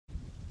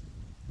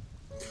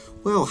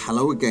Well,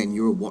 hello again,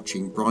 you're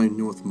watching Brian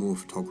Northmore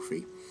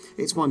Photography.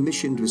 It's my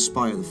mission to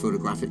inspire the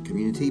photographic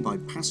community by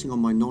passing on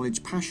my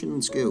knowledge, passion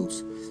and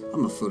skills.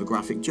 I'm a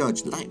photographic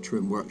judge, lecturer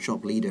and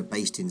workshop leader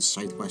based in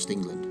southwest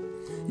England.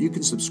 You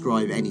can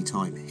subscribe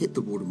anytime, hit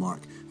the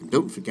watermark, and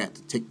don't forget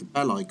to tick the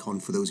bell icon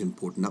for those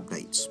important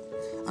updates.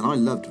 And I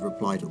love to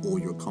reply to all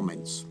your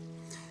comments.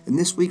 In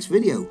this week's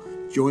video,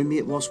 join me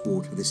at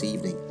Wastwater this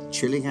evening,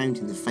 chilling out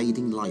in the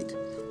fading light.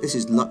 This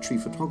is luxury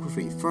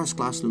photography, first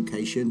class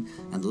location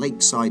and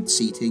lakeside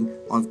seating.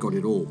 I've got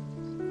it all.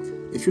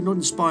 If you're not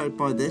inspired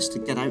by this to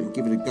get out and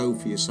give it a go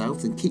for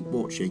yourself, then keep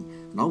watching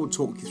and I will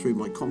talk you through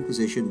my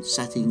composition,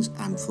 settings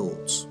and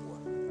thoughts.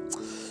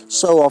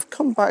 So I've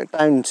come back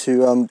down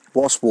to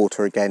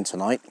Wastwater again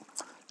tonight,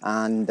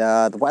 and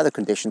the weather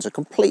conditions are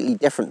completely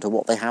different to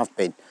what they have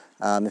been.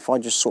 If I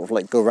just sort of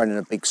like go around in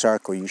a big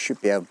circle, you should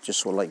be able to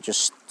just sort of like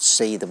just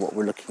see what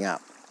we're looking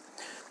at.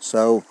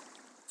 So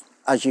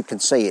as you can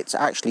see, it's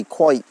actually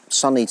quite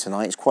sunny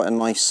tonight. It's quite a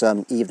nice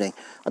evening.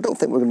 I don't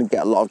think we're going to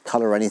get a lot of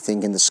colour or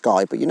anything in the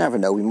sky, but you never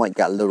know, we might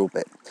get a little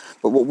bit.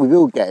 But what we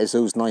will get is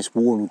those nice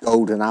warm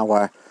golden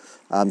hour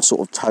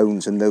sort of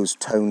tones, and those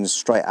tones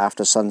straight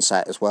after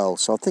sunset as well.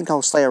 So I think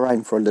I'll stay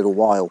around for a little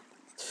while.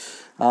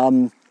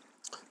 I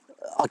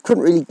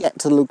couldn't really get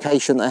to the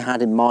location that I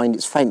had in mind.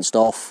 It's fenced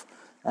off.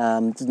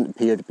 Didn't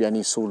appear to be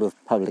any sort of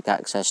public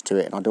access to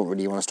it, and I don't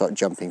really want to start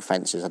jumping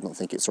fences. I don't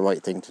think it's the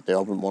right thing to do. I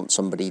wouldn't want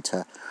somebody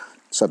to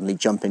suddenly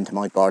jump into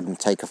my garden and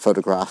take a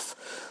photograph.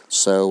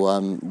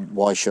 So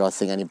why should I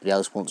think anybody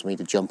else wants me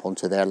to jump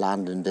onto their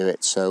land and do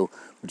it? So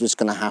we're just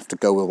going to have to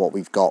go with what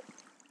we've got.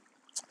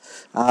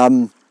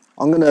 I'm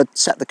going to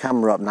set the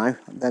camera up now,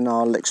 then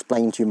I'll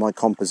explain to you my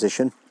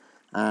composition.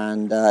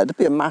 And it'll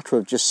be a matter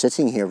of just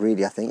sitting here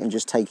really, I think, and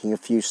just taking a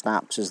few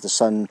snaps as the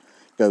sun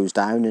goes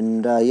down.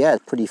 And yeah,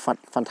 it's a pretty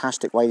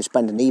fantastic way to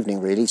spend an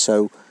evening really.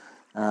 So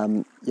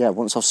yeah,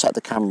 once I've set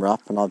the camera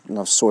up and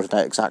I've sorted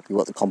out exactly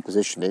what the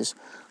composition is,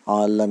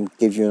 I'll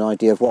give you an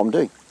idea of what I'm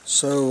doing.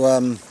 So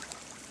the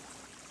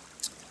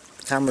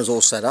camera's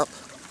all set up.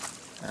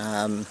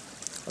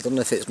 I don't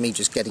know if it's me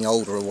just getting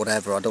older or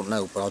whatever, I don't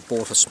know, but I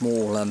bought a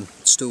small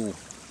stool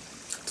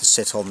to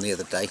sit on the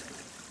other day.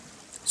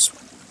 It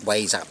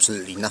weighs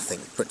absolutely nothing,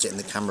 puts it in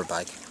the camera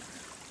bag.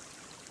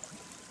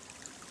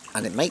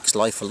 And it makes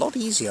life a lot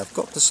easier, I've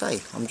got to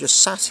say. I'm just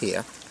sat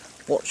here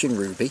watching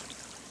Ruby,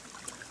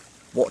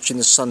 watching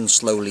the sun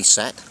slowly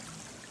set,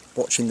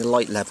 watching the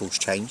light levels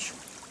change.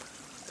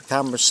 The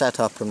camera's set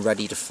up and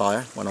ready to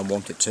fire when I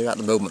want it to. At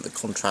the moment the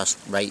contrast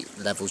rate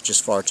level's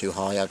just far too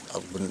high, I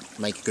wouldn't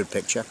make a good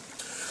picture.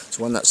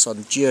 So when that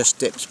sun just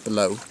dips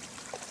below,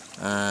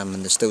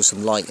 and there's still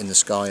some light in the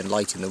sky and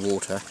light in the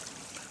water,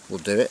 we'll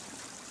do it.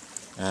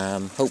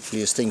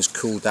 Hopefully as things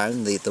cool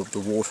down, the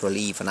water will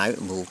even out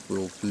and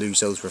we'll lose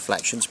those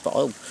reflections. But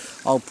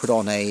I'll put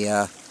on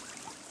a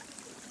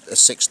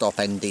 6-stop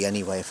ND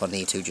anyway if I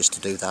need to, just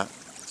to do that.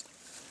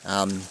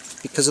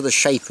 Because of the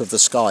shape of the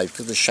sky,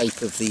 because of the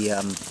shape of the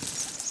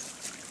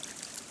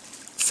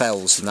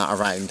fells and that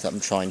around that I'm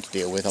trying to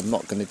deal with, I'm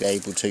not going to be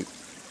able to.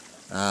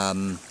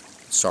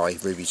 Sorry,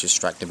 Ruby's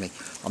distracted me.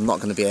 I'm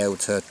not going to be able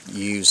to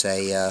use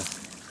a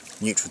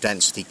neutral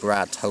density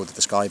grad to hold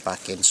the sky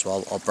back in,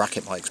 so I'll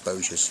bracket my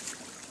exposures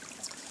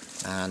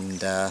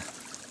and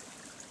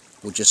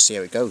we'll just see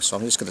how it goes. So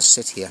I'm just going to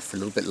sit here for a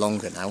little bit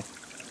longer now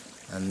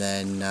and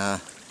then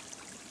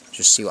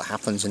just see what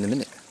happens in a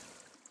minute.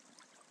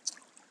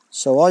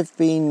 So I've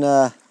been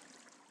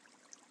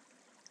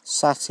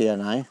sat here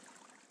now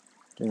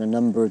doing a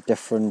number of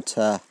different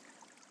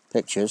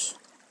pictures,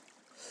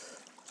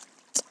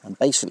 and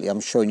basically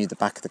I'm showing you the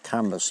back of the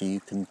camera so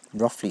you can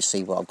roughly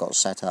see what I've got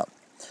set up.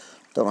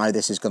 Don't know how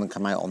this is going to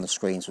come out on the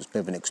screen, so it's a bit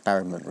of an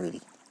experiment really.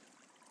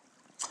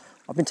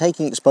 I've been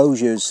taking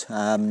exposures,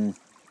 well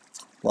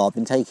I've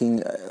been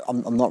taking,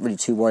 I'm not really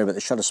too worried about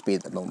the shutter speed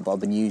at the moment, but I've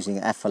been using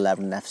f11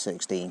 and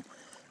f16,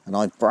 and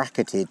I've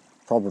bracketed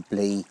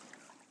probably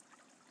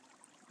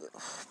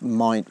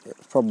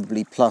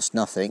plus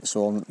nothing,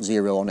 so on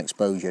 0 on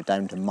exposure,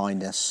 down to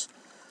 -4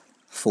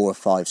 or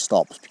 5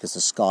 stops because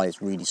the sky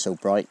is really so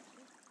bright.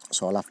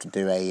 So I'll have to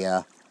do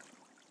an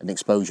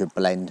exposure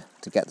blend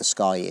to get the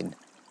sky in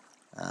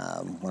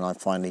when I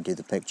finally do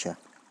the picture.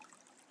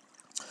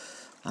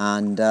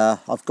 And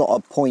I've got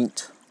a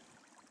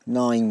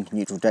 0.9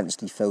 neutral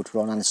density filter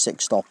on and a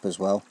 6-stop as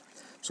well,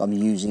 so I'm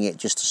using it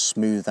just to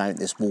smooth out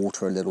this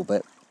water a little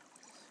bit,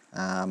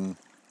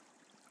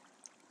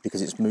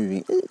 because it's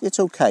moving.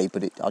 It's okay,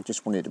 but I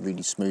just want it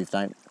really smoothed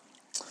out.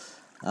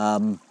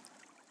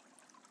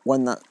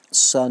 When that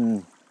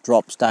sun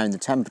drops down, the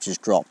temperature's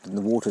dropped and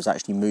the water's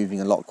actually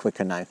moving a lot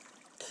quicker now.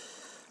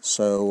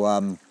 So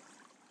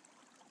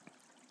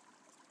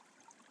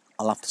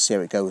I'll have to see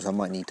how it goes. I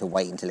might need to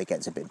wait until it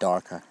gets a bit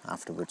darker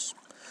afterwards.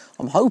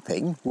 I'm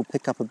hoping we'll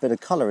pick up a bit of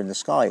colour in the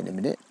sky in a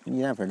minute. You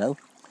never know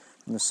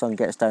when the sun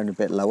gets down a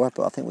bit lower,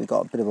 but I think we've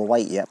got a bit of a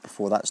wait yet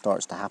before that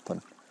starts to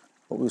happen.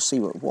 But we'll see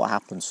what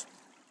happens.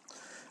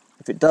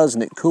 If it does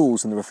and it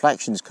cools and the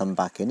reflections come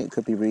back in, it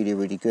could be really,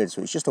 really good.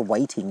 So it's just a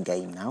waiting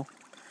game now.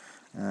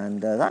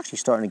 And it's actually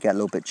starting to get a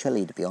little bit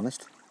chilly, to be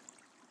honest.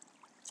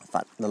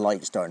 fact, the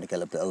light's starting to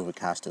get a bit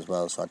overcast as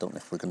well, so I don't know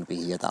if we're going to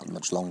be here that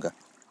much longer.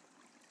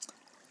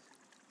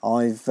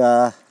 I've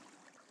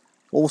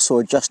also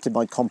adjusted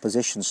my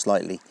composition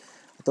slightly.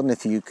 I don't know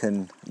if you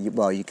can,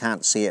 well, you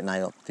can't see it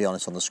now, to be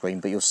honest, on the screen,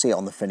 but you'll see it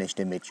on the finished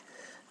image.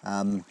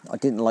 I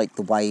didn't like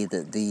the way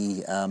that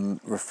the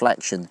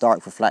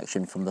dark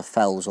reflection from the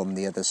fells on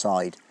the other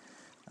side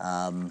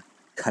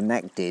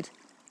connected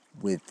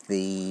with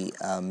the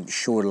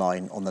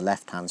shoreline on the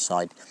left-hand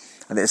side.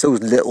 And it's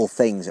those little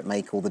things that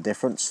make all the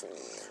difference.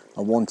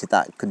 I wanted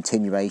that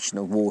continuation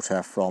of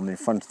water from in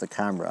front of the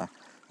camera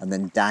and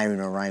then down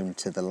around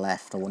to the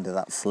left. I wanted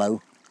that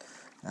flow.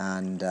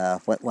 And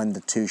when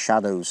the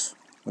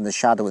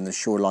shadow and the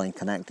shoreline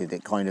connected,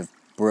 it kind of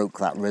broke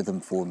that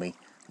rhythm for me,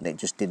 and it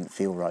just didn't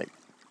feel right.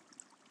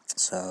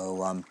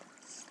 So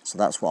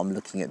that's what I'm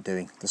looking at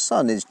doing. The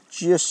sun is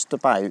just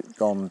about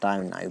gone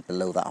down now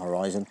below that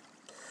horizon.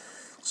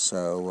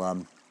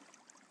 So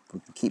we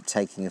can keep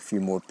taking a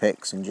few more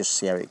pics and just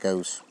see how it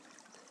goes.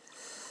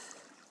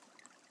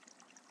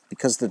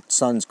 Because the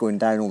sun's going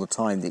down all the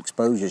time, the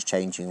exposure is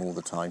changing all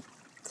the time.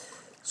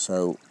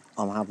 So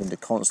I'm having to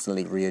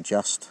constantly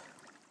readjust.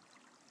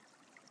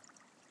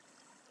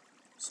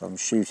 So I'm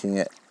shooting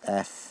at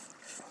f.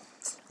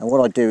 And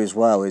what I do as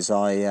well is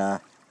in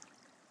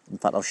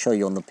fact I'll show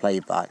you on the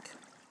playback.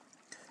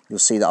 You'll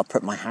see that I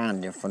put my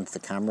hand in front of the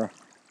camera.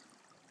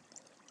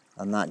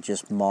 And that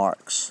just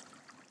marks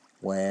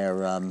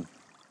where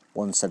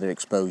one set of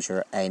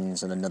exposure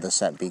ends and another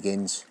set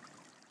begins.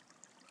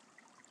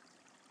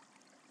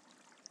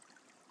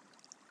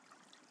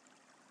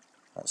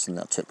 That's something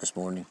that I took this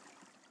morning.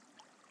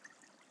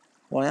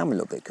 What I am a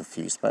little bit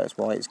confused about is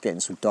why it's getting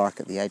so dark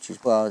at the edges.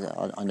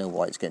 Well, I know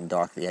why it's getting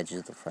dark at the edges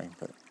of the frame,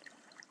 but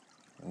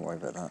don't worry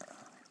about that.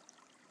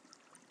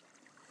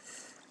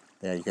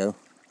 There you go.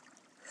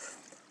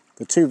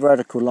 The two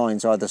vertical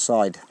lines either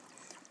side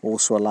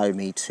also allow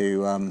me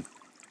to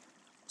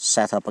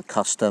set up a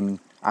custom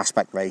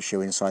aspect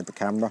ratio inside the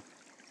camera.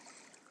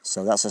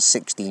 So that's a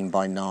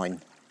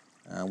 16:9,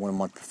 one of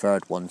my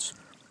preferred ones.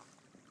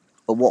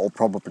 But what will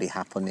probably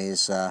happen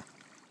is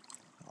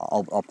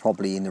I'll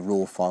probably in the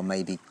raw file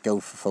maybe go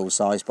for full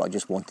size, but I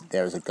just want it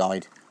there as a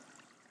guide.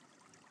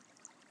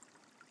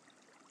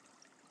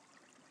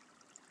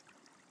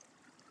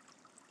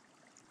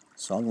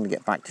 So I'm going to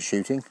get back to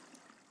shooting,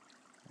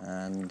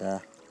 and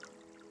I'll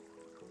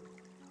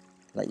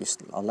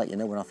let you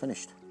know when I've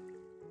finished.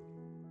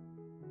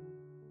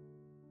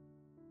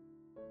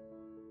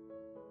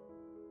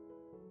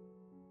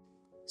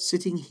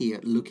 Sitting here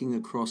looking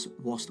across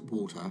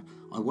Wastwater,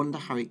 I wonder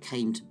how it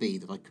came to be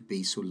that I could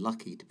be so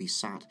lucky to be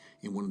sat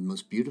in one of the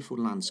most beautiful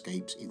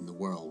landscapes in the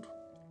world.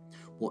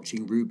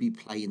 Watching Ruby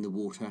play in the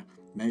water,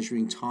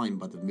 measuring time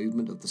by the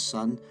movement of the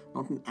sun,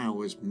 not in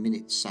hours,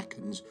 minutes,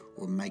 seconds,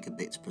 or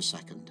megabits per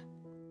second.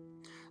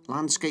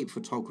 Landscape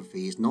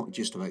photography is not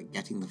just about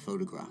getting the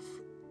photograph.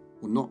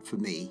 Well, not for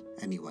me,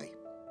 anyway.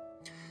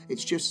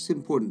 It's just as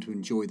important to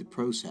enjoy the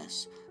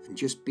process and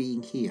just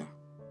being here.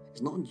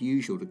 It's not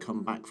unusual to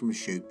come back from a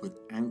shoot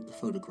without the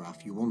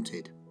photograph you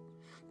wanted,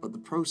 but the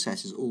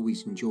process is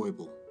always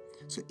enjoyable,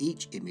 so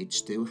each image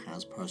still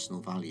has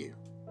personal value.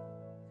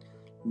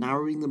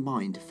 Narrowing the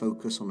mind to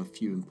focus on a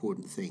few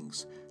important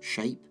things: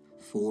 shape,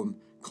 form,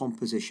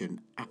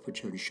 composition,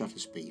 aperture and shutter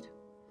speed.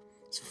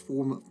 It's a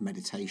form of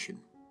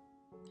meditation.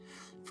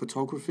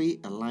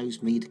 Photography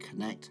allows me to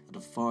connect at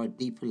a far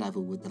deeper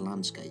level with the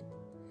landscape,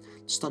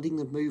 studying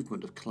the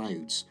movement of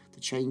clouds,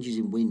 the changes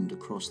in wind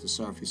across the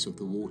surface of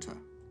the water.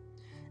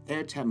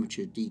 Air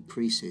temperature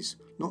decreases,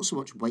 not so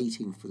much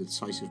waiting for the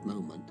decisive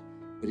moment,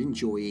 but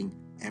enjoying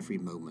every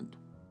moment.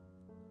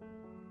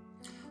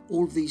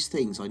 All of these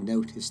things I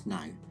noticed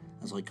now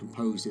as I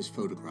compose this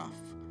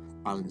photograph,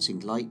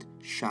 balancing light,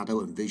 shadow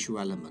and visual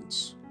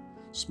elements,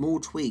 small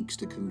tweaks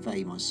to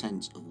convey my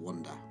sense of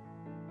wonder.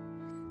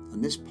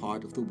 And this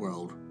part of the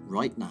world,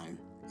 right now,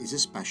 is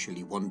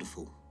especially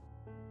wonderful.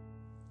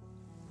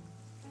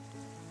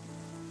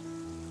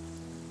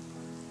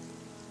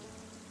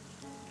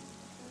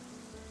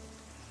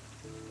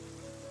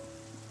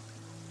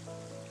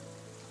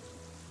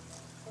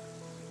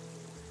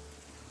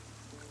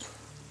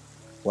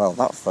 Well,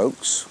 that,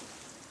 folks,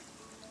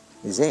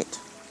 is it.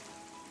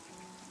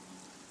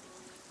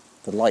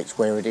 The light's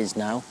where it is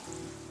now.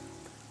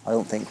 I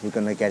don't think we're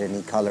going to get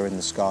any colour in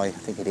the sky. I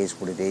think it is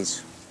what it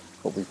is.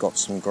 But we've got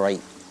some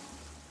great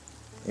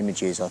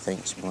images, I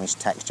think, some nice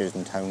textures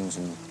and tones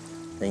and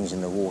things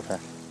in the water.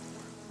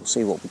 We'll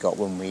see what we got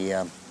when we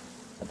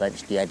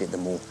eventually edit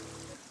them all.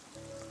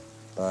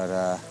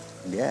 But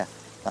yeah,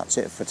 that's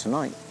it for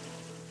tonight.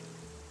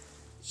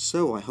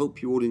 So I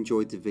hope you all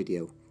enjoyed the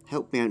video.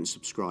 Help me out and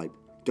subscribe.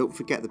 Don't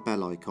forget the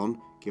bell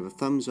icon, give a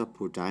thumbs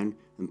up or down,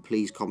 and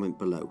please comment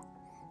below.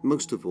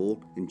 Most of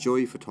all, enjoy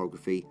your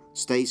photography,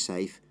 stay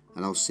safe,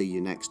 and I'll see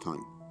you next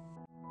time.